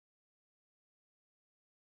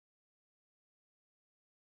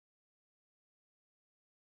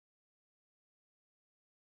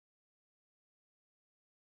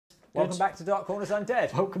Welcome back to Dark Corners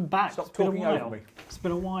Undead. Welcome back. Stop talking over me. It's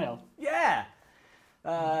been a while. Yeah.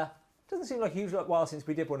 Doesn't seem like a huge while since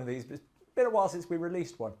we did one of these, but it's been a while since we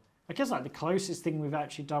released one. I guess like the closest thing we've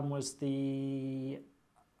actually done was the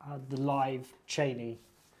live Cheney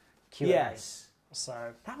Q&A. Yes.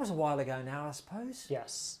 So that was a while ago now, I suppose.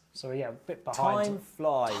 Yes. So yeah, a bit behind. Time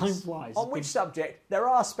flies. Time flies. On which subject? There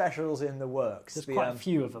are specials in the works. There's quite a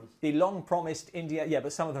few of them. The long-promised Indiana... Yeah,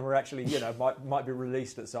 but some of them are actually, might be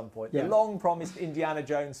released at some point. Yeah. The long-promised Indiana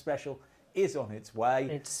Jones special is on its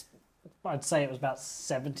way. I'd say it was about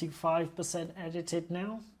 75% edited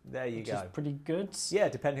now. There you go. Which is pretty good. Yeah,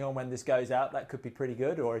 depending on when this goes out, that could be pretty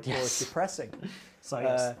good, or it's depressing. So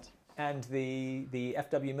yes. And the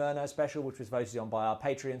FW Murnau special, which was voted on by our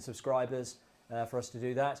Patreon subscribers for us to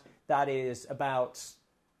do that, that is about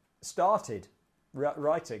started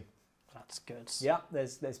writing. That's good. Yeah,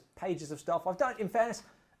 there's pages of stuff. In fairness,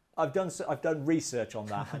 I've done research on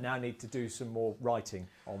that. I now need to do some more writing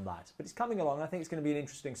on that. But it's coming along. I think it's going to be an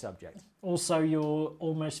interesting subject. Also, you're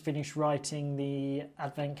almost finished writing the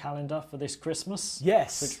advent calendar for this Christmas.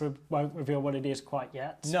 Yes. Which we won't reveal what it is quite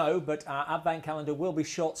yet. No, but our advent calendar will be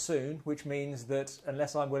shot soon, which means that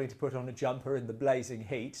unless I'm willing to put on a jumper in the blazing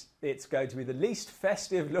heat, it's going to be the least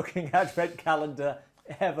festive-looking advent calendar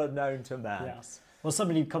ever known to man. Yes. Well,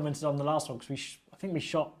 somebody commented on the last one, because I think we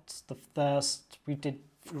shot the first... We did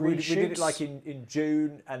we did it like in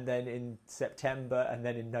June, and then in September, and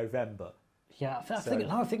then in November. Yeah,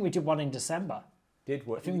 I think we did one in December. Did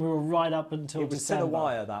we? I think we were right up until December. It was to the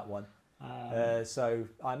wire, that one. So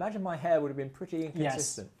I imagine my hair would have been pretty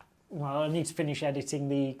inconsistent. Yes. Well, I need to finish editing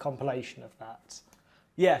the compilation of that.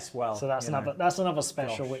 Yes, well. So that's another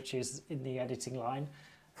special, which is in the editing line,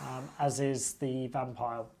 as is the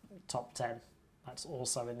Vampire Top 10. That's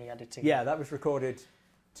also in the editing. Yeah, that was recorded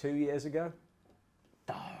 2 years ago.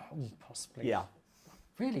 Oh, possibly. Yeah.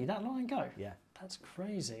 Really, that long ago? Yeah. That's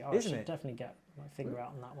crazy. I should definitely get my finger out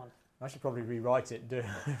on that one. I should probably rewrite it and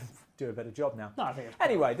do a better job now. No, I think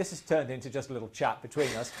anyway, this has turned into just a little chat between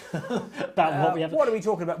us. About what are we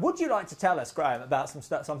talking about? Would you like to tell us, Graham, about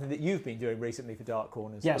something that you've been doing recently for Dark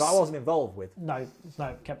Corners yes. that I wasn't involved with? No,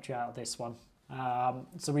 kept you out of this one.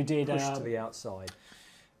 So we did... Pushed to the outside.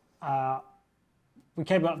 We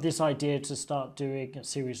came up with this idea to start doing a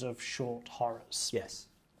series of short horrors. Yes.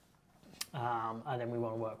 And then we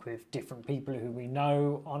want to work with different people who we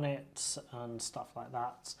know on it and stuff like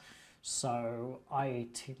that. So I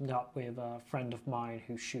teamed up with a friend of mine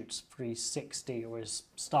who shoots 360 or is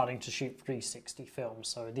starting to shoot 360 films.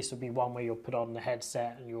 So this would be one where you'll put on the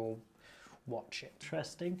headset and you'll watch it.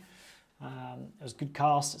 Interesting. It was a good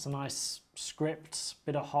cast. It's a nice script,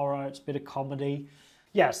 bit of horror, it's a bit of comedy.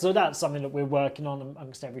 Yeah, so that's something that we're working on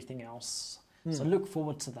amongst everything else. So look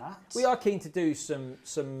forward to that. We are keen to do some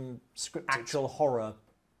scripted actual horror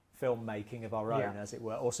filmmaking of our own, as it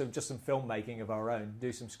were, or just some filmmaking of our own.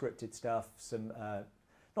 Do some scripted stuff.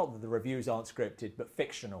 Not that the reviews aren't scripted, but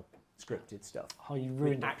fictional scripted stuff. Oh, you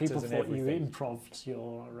ruined it. People thought you improv'd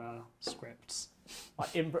your scripts.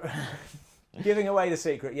 Giving away the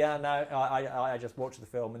secret. Yeah, no, I just watch the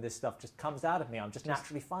film and this stuff just comes out of me. I'm just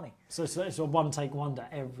naturally funny. So it's a one-take wonder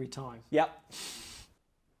every time. Yep.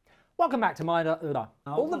 Welcome back to my...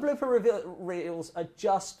 all the blooper reels are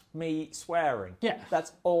just me swearing. Yeah.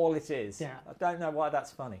 That's all it is. Yeah. I don't know why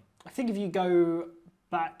that's funny. I think if you go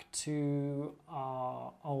back to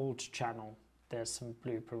our old channel, there's some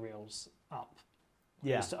blooper reels up.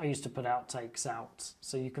 Yeah. I used to put outtakes out,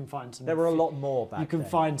 so you can find some... There were a lot more back then. You can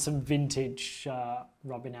find some vintage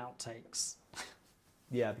Robin outtakes.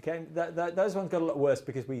 Yeah, those ones got a lot worse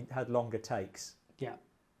because we had longer takes. Yeah.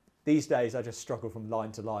 These days, I just struggle from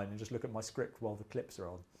line to line and just look at my script while the clips are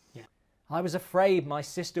on. Yeah. I was afraid my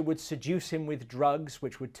sister would seduce him with drugs,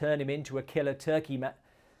 which would turn him into a killer turkey man.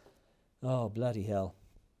 Oh, bloody hell.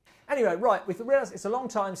 Anyway, right, we realised it's a long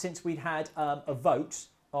time since we'd had a vote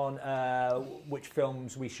on which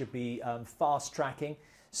films we should be fast-tracking.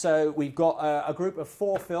 So we've got a group of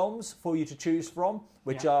 4 films for you to choose from,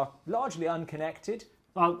 which are largely unconnected.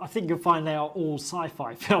 I think you'll find they are all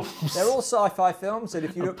sci-fi films. They're all sci-fi films, and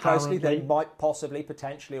if you look closely, they might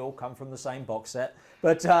potentially all come from the same box set.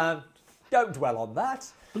 But don't dwell on that.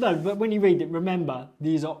 No, but when you read it, remember,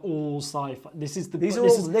 these are all sci-fi. This is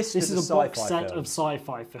a box set of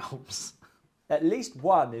sci-fi films. At least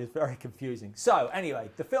one is very confusing. So, anyway,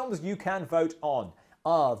 the films you can vote on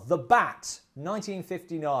are The Bat,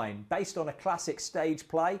 1959, based on a classic stage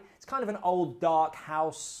play. It's kind of an old dark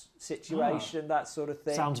house situation, that sort of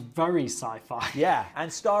thing. Sounds very sci-fi. Yeah,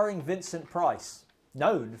 and starring Vincent Price,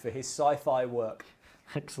 known for his sci-fi work.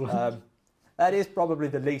 Excellent. That is probably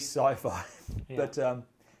the least sci-fi. But,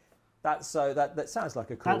 That sounds like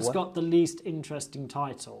a cool That's one. got the least interesting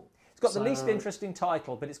title. It's got the least interesting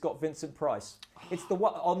title, but it's got Vincent Price. It's the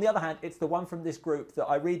one. On the other hand, it's the one from this group that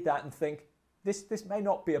I read that and think this may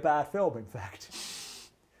not be a bad film. In fact,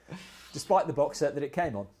 despite the box set that it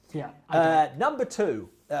came on. Yeah. Number 2,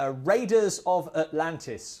 Raiders of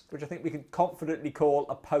Atlantis, which I think we can confidently call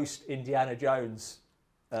a post-Indiana Jones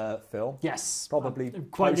film. Yes. Probably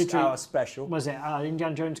quite post-hour special. Was it?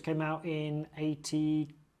 Indiana Jones came out in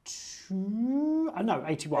 82? No,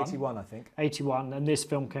 81. 81, I think. 81, and this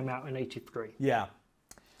film came out in 83. Yeah.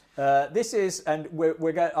 This is, and we're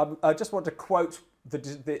going. I just want to quote the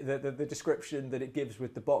description that it gives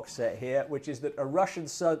with the box set here, which is that a Russian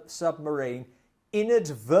submarine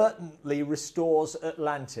inadvertently restores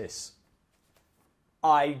Atlantis.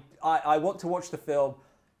 I want to watch the film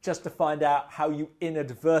just to find out how you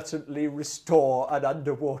inadvertently restore an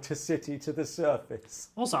underwater city to the surface.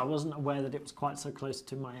 Also, I wasn't aware that it was quite so close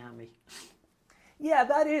to Miami. Yeah,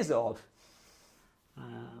 that is odd.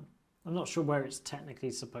 I'm not sure where it's technically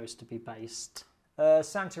supposed to be based.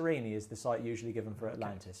 Santorini is the site usually given for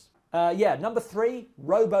Atlantis. Yeah, number 3,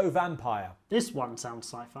 Robo-Vampire. This one sounds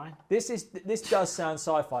sci-fi. This does sound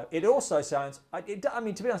sci-fi. It also sounds. I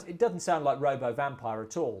mean, to be honest, it doesn't sound like Robo-Vampire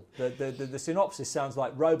at all. The synopsis sounds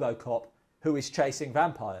like RoboCop who is chasing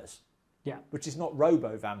vampires. Yeah. Which is not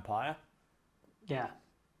Robo-Vampire. Yeah.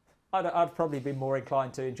 I'd probably be more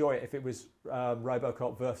inclined to enjoy it if it was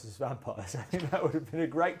RoboCop versus vampires. I think that would have been a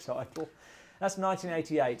great title. That's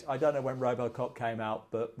 1988. I don't know when RoboCop came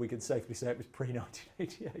out, but we can safely say it was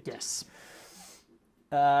pre-1988. Yes.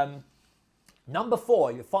 Number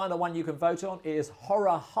 4, the final one you can vote on is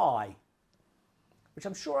Horror High, which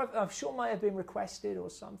I'm sure might have been requested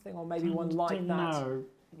or something, or maybe one like that. No.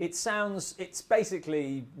 It's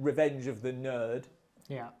basically Revenge of the Nerd.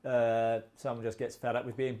 Yeah. Someone just gets fed up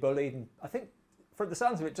with being bullied, and I think, from the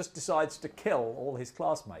sounds of it, just decides to kill all his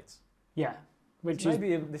classmates. Yeah.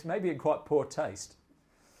 This may be in quite poor taste.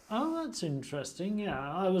 Oh, that's interesting.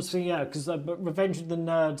 Yeah, I was thinking, because Revenge of the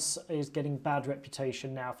Nerds is getting bad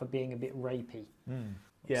reputation now for being a bit rapey.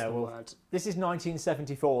 Yeah, this is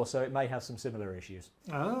 1974, so it may have some similar issues.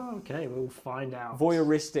 Oh, okay, we'll find out.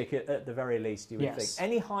 Voyeuristic at the very least, you would Yes. think.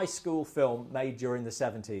 Any high school film made during the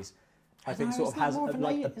 70s, I think, sort of has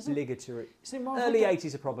obligatory. Early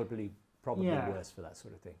 80s are probably worse for that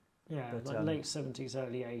sort of thing. Yeah, But, like late 70s,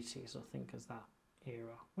 early 80s, I think, is that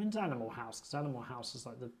era. When's Animal House? Because Animal House is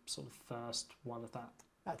like the sort of first one of that.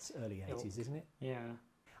 That's early 80s, isn't it? Yeah.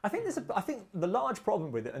 I think the large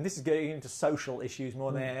problem with it, and this is getting into social issues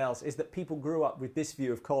more than anything else, is that people grew up with this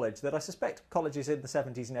view of college that I suspect colleges in the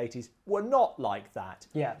 70s and 80s were not like that.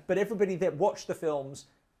 Yeah. But everybody that watched the films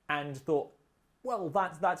and thought, well,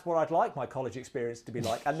 that's what I'd like my college experience to be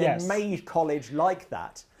like, and then made college like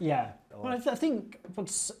that. Yeah. Well, I think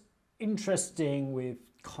what's interesting with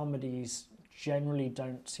comedies generally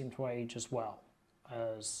don't seem to age as well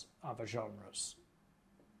as other genres.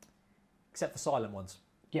 Except for silent ones.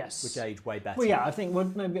 Yes. Which age way better. Well, yeah, I think I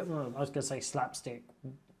was going to say slapstick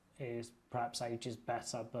is perhaps ages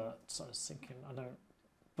better, but I was thinking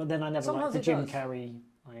But then I never liked the Jim Carrey,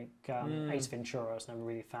 Ace Ventura. I was never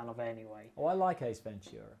really a fan of anyway. Oh, I like Ace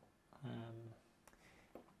Ventura.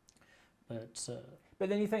 But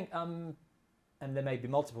then you think, and there may be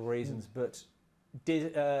multiple reasons, but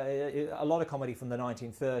a lot of comedy from the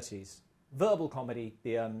 1930s, verbal comedy,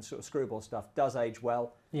 the sort of screwball stuff, does age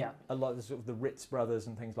well. Yeah. A lot of the sort of the Ritz brothers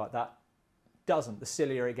and things like that doesn't. The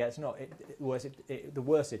sillier it gets, the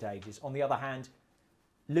worse it ages. On the other hand,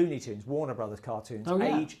 Looney Tunes, Warner Brothers cartoons,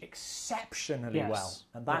 age exceptionally well,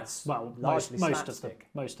 and that's largely slapstick.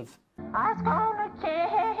 Most of.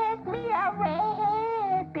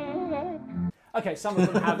 Okay, some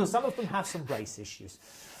of them have some race issues.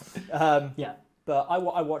 Yeah. But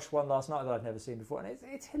I watched one last night that I'd never seen before, and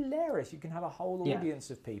it's hilarious. You can have a whole audience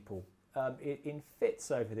of people in fits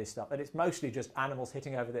over this stuff, and it's mostly just animals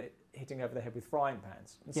hitting over the head with frying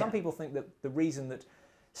pans. And some people think that the reason that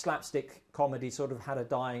slapstick comedy sort of had a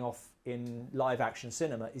dying off in live action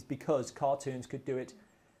cinema is because cartoons could do it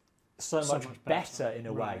so much better in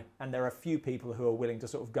a way, and there are a few people who are willing to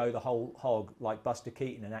sort of go the whole hog like Buster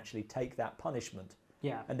Keaton and actually take that punishment.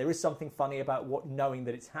 Yeah. And there is something funny about knowing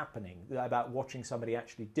that it's happening, about watching somebody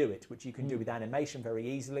actually do it, which you can do with animation very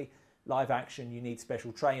easily. Live action, you need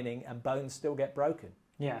special training, and bones still get broken.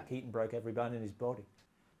 Yeah. Keaton broke every bone in his body.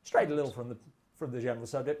 Strayed a little from the general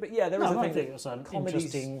subject, but yeah, there is a thing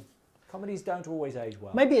that comedies don't always age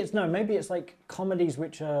well. Maybe it's like comedies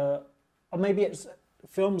which are, or maybe it's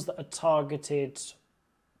films that are targeted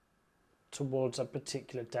towards a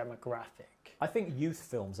particular demographic. I think youth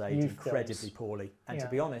films age incredibly poorly, and to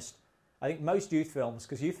be honest, I think most youth films,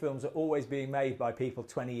 because youth films are always being made by people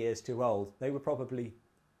 20 years too old, they were probably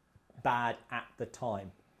bad at the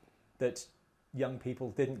time. That young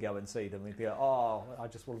people didn't go and see them. They'd be like, oh, I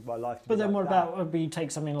just wanted my life to be But then like what that. about, you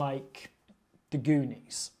take something like The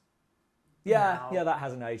Goonies? Yeah, Now- yeah, that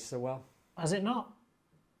hasn't aged so well. Has it not?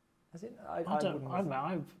 Has it? I wouldn't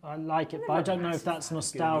have- like it, but I never don't know a if that's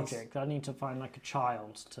massive fan of nostalgic. I need to find like a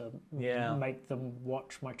child to Yeah. make them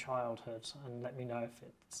watch my childhood and let me know if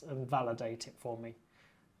it's and validate it for me.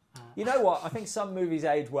 You know what? I think some movies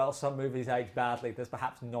age well, some movies age badly. There's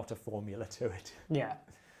perhaps not a formula to it. Yeah,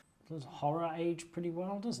 does horror age pretty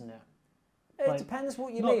well, doesn't it? It Like, depends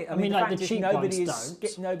what you not- mean. I mean, the like, fact the is cheap nobody's ones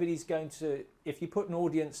don't. nobody's going to. If you put an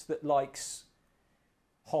audience that likes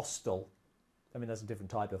Hostel, I mean that's a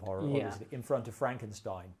different type of horror, Yeah. obviously, in front of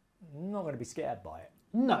Frankenstein, not going to be scared by it.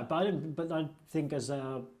 No, but I think as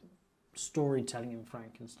a storytelling in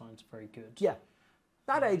Frankenstein's very good. Yeah,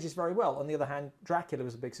 that ages very well. On the other hand, Dracula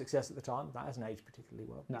was a big success at the time. That hasn't aged particularly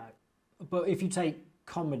well. No, but if you take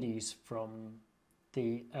comedies from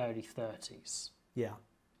the early 30s, Yeah.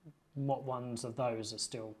 what ones of those are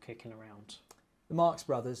still kicking around? The Marx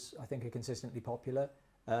Brothers, I think, are consistently popular.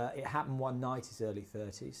 It Happened One Night is early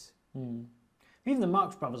 30s. Even the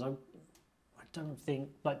Marx Brothers, I don't think,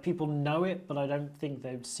 like, people know it, but I don't think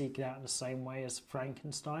they'd seek it out in the same way as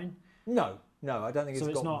Frankenstein. No, I don't think So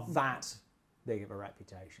it's it's got not- that big of a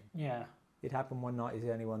reputation. Yeah. It Happened One Night is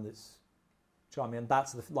the only one that's charming, and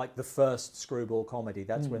that's the first screwball comedy.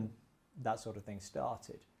 That's when that sort of thing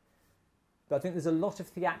started. But I think there's a lot of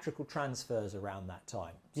theatrical transfers around that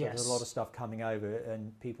time. So Yes. there's a lot of stuff coming over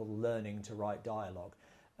and people learning to write dialogue.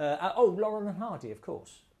 Laurel and Hardy, of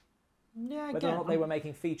course. Yeah, Whether or not they were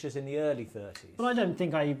making features in the early 30s. But I don't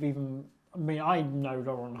think I've even... I mean, I know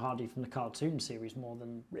Laurel and Hardy from the cartoon series more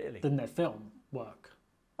than Really? their film work.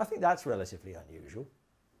 I think that's relatively unusual.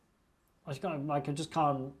 I just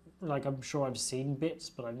can't... Like, I'm sure I've seen bits,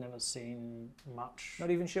 but I've never seen much.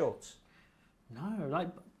 Not even shorts. No, like,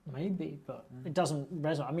 maybe, but it doesn't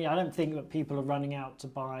resonate. I mean, I don't think that people are running out to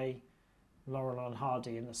buy Laurel and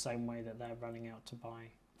Hardy in the same way that they're running out to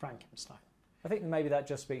buy Frankenstein. I think maybe that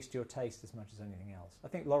just speaks to your taste as much as anything else. I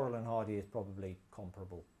think Laurel and Hardy is probably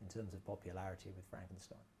comparable in terms of popularity with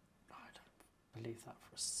Frankenstein. I don't believe that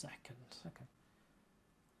for a second. Okay.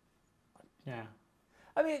 Yeah.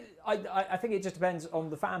 I mean, I think it just depends on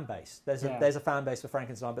the fan base. There's a fan base for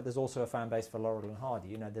Frankenstein, but there's also a fan base for Laurel and Hardy.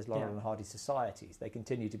 You know, there's Laurel and Hardy societies. They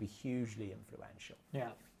continue to be hugely influential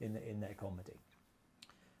in their comedy.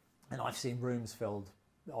 And I've seen rooms filled,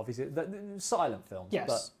 obviously, the silent films.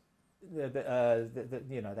 Yes. But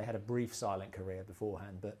you know, they had a brief silent career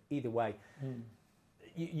beforehand. But either way,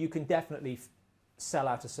 you can definitely sell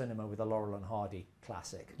out a cinema with a Laurel and Hardy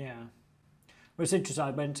classic. Yeah. Well, it's interesting.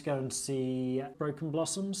 I went to go and see Broken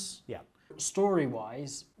Blossoms. Yeah.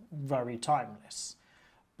 Story-wise, very timeless.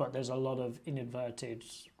 But there's a lot of inadverted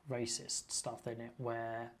racist stuff in it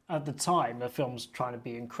where, at the time, the film's trying to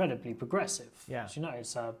be incredibly progressive. Yeah. So, you know,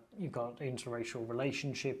 it's you've got interracial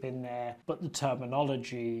relationship in there, but the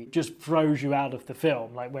terminology just throws you out of the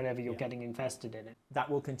film, like whenever you're getting invested in it. That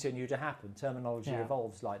will continue to happen. Terminology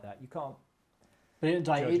evolves like that. You can't. But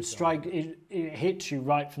it hits you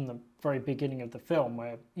right from the very beginning of the film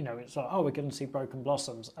where, you know, it's like, oh, we're going to see Broken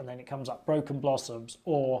Blossoms, and then it comes up Broken Blossoms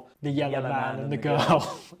or The Yellow Man and the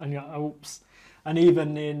Girl. And you're like, oops. And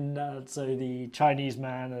even in, so the Chinese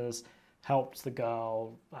man has helped the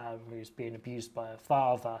girl who's being abused by her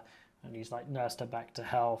father, and he's like nursed her back to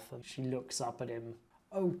health, and she looks up at him,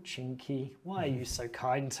 oh, Chinky, why are you so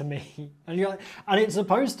kind to me? And you're like, and it's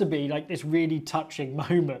supposed to be like this really touching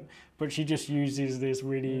moment, but she just uses this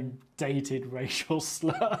really dated racial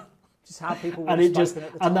slur. Just how people were And it just, spoken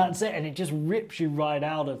at the time. and that's it, and it just rips you right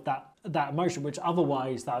out of that emotion, which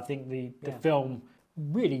otherwise, I think the film,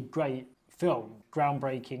 really great film,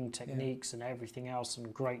 groundbreaking techniques and everything else,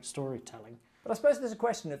 and great storytelling. But I suppose there's a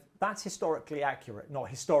question of that's historically accurate. Not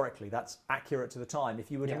historically, that's accurate to the time.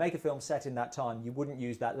 If you were to make a film set in that time, you wouldn't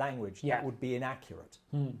use that language. That would be inaccurate.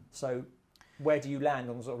 So where do you land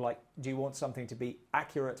on sort of like, do you want something to be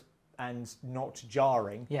accurate and not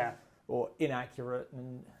jarring? Yeah. Or inaccurate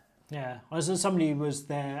and... Yeah. As somebody was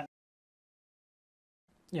there,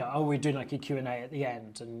 we're doing like a Q&A at the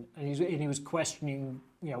end, and he was questioning,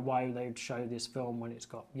 why they would show this film when it's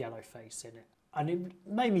got yellow face in it. And it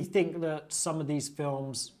made me think that some of these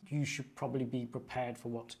films, you should probably be prepared for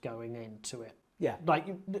what's going into it. Yeah. Like,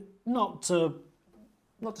 not to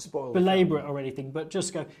Not to spoil belabor it or anything, but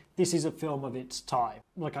just go, this is a film of its time.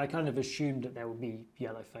 Like, I kind of assumed that there would be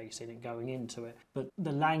yellowface in it going into it, but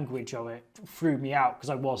the language of it threw me out because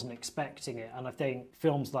I wasn't expecting it. And I think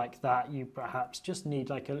films like that, you perhaps just need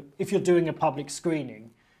like if you're doing a public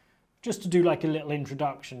screening, just to do like a little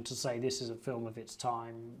introduction to say this is a film of its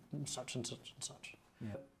time, such and such and such.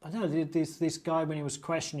 Yeah. I don't know, this guy, when he was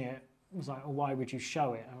questioning it, was like, oh, why would you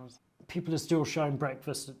show it? And people are still showing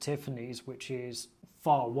Breakfast at Tiffany's, which is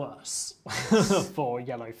far worse for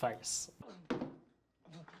yellowface.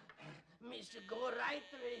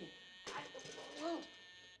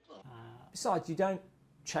 Besides, you don't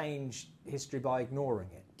change history by ignoring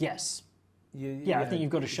it. Yes. I think you've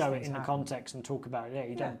got to show it in the context and talk about it. Yeah,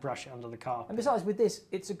 you don't brush it under the carpet. And besides, with this,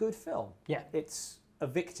 it's a good film. Yeah. It's a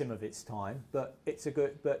victim of its time, but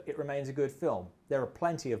it remains a good film. There are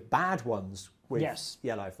plenty of bad ones with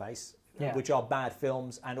Yellowface, which are bad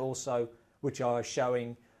films, and also which are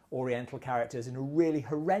showing Oriental characters in a really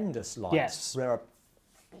horrendous light. Yes. There are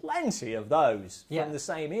plenty of those from the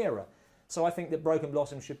same era. So I think that Broken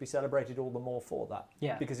Blossom should be celebrated all the more for that.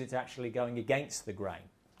 Yeah. Because it's actually going against the grain.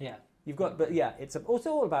 Yeah. You've got, but yeah, it's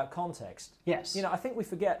all about context. Yes. You know, I think we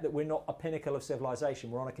forget that we're not a pinnacle of civilization.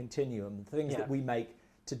 We're on a continuum. The things that we make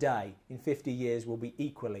today in 50 years will be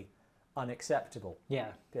equally unacceptable. Yeah.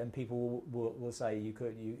 And people will say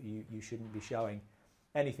you shouldn't be showing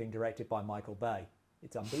anything directed by Michael Bay.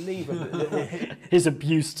 It's unbelievable. His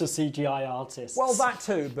abuse to CGI artists. Well, that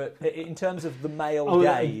too, but in terms of the male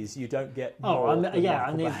gaze, you don't get more than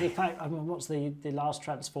Michael Bay. In fact, I mean, what's the last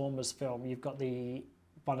Transformers film? You've got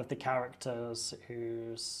one of the characters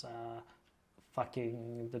who's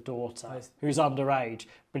fucking the daughter, who's underage,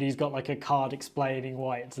 but he's got like a card explaining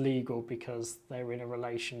why it's legal because they're in a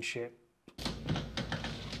relationship.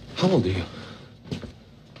 How old are you?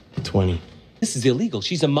 20. This is illegal.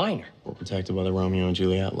 She's a minor. We're protected by the Romeo and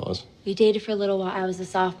Juliet laws. We dated for a little while. I was a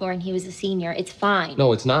sophomore and he was a senior. It's fine.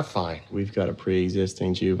 No, it's not fine. We've got a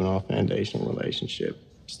pre-existing juvenile foundational relationship.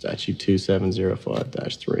 Statute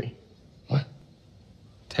 2705-3. What?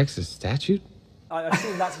 Texas statute? I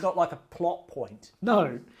assume that's not like a plot point.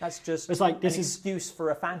 No. That's just it's like this an excuse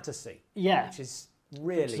for a fantasy. Yeah. Which is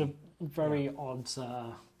really... It's a very odd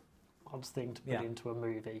thing to put into a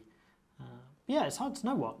movie. It's hard to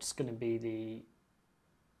know what's going to be the...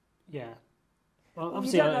 Yeah. Well,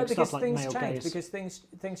 obviously, you don't know because like things change. Because things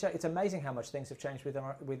change. It's amazing how much things have changed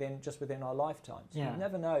within our lifetimes. Yeah. You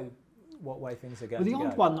never know what way things are going to go. The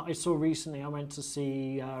odd one that I saw recently, I went to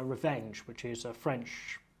see Revenge, which is a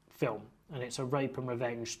French film, and it's a rape and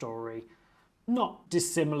revenge story, not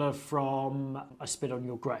dissimilar from I Spit on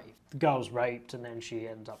Your Grave. The girl's raped and then she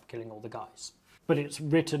ends up killing all the guys. But it's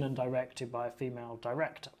written and directed by a female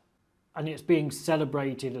director. And it's being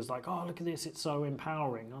celebrated as like, oh, look at this, it's so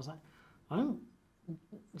empowering. I was like, I don't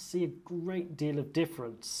see a great deal of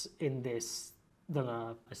difference in this than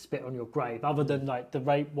a Spit on Your Grave, other than like the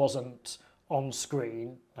rape wasn't on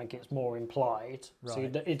screen, like it's more implied, so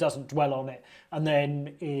it doesn't dwell on it. And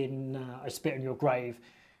then in I Spit on Your Grave,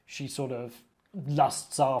 she sort of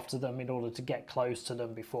lusts after them in order to get close to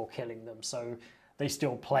them before killing them, so they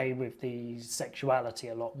still play with the sexuality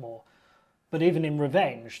a lot more. But even in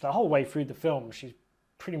Revenge, the whole way through the film, she's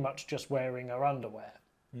pretty much just wearing her underwear.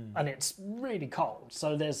 And it's really cold.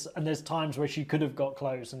 So there's times where she could have got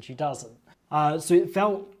close and she doesn't. So it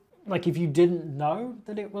felt like if you didn't know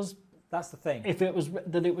that it was... That's the thing. If it was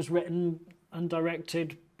that it was written and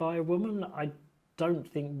directed by a woman, I don't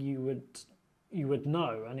think you would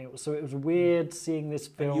know. And it was weird seeing this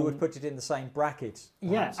film. And you would put it in the same bracket.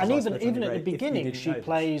 Yeah, and even at the beginning, she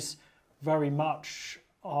plays very much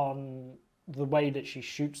on the way that she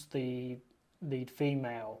shoots the lead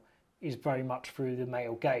female is very much through the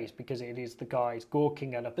male gaze, because it is the guys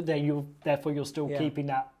gawking at her. But therefore you're still keeping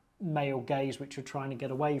that male gaze which you're trying to get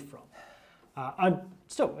away from.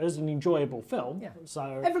 Still, it's an enjoyable film. Yeah.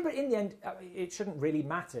 So everybody, in the end, it shouldn't really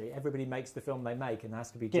matter. Everybody makes the film they make, and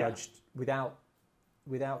has to be judged without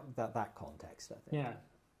that context, I think.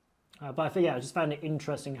 Yeah. But I think I just found it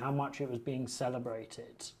interesting how much it was being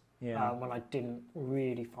celebrated. Yeah. When I didn't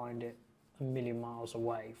really find it a million miles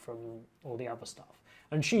away from all the other stuff.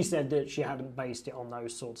 And she said that she hadn't based it on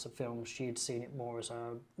those sorts of films. She had seen it more as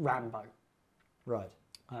a Rambo. Right.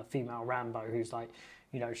 A female Rambo who's like,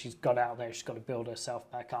 you know, she's got out there, she's got to build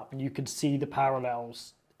herself back up. And you could see the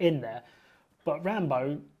parallels in there. But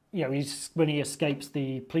Rambo, you know, when he escapes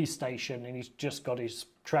the police station and he's just got his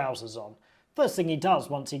trousers on, first thing he does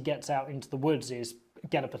once he gets out into the woods is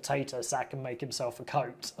get a potato sack and make himself a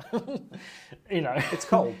coat. It's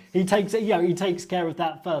cold. He takes care of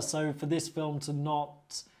that first. So for this film to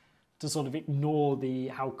not to sort of ignore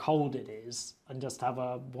how cold it is and just have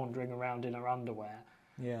her wandering around in her underwear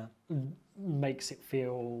Yeah. makes it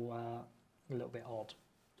feel a little bit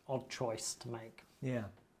odd choice to make. Yeah.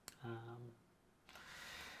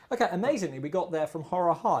 Okay, amazingly, we got there from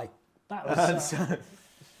horror high. That was So,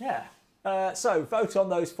 yeah. so vote on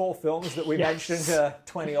those 4 films that we Yes. mentioned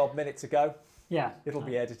 20 odd minutes ago. Yeah. It'll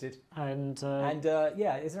be edited. And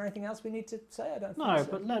Yeah, is there anything else we need to say? I don't think no,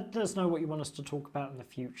 so. but let us know what you want us to talk about in the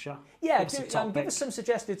future. Yeah, Give us a give topic. us some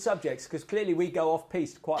suggested subjects, because clearly we go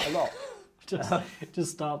off-piste quite a lot.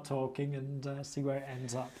 Just start talking and see where it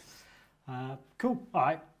ends up. Cool. All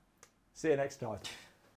right. See you next time.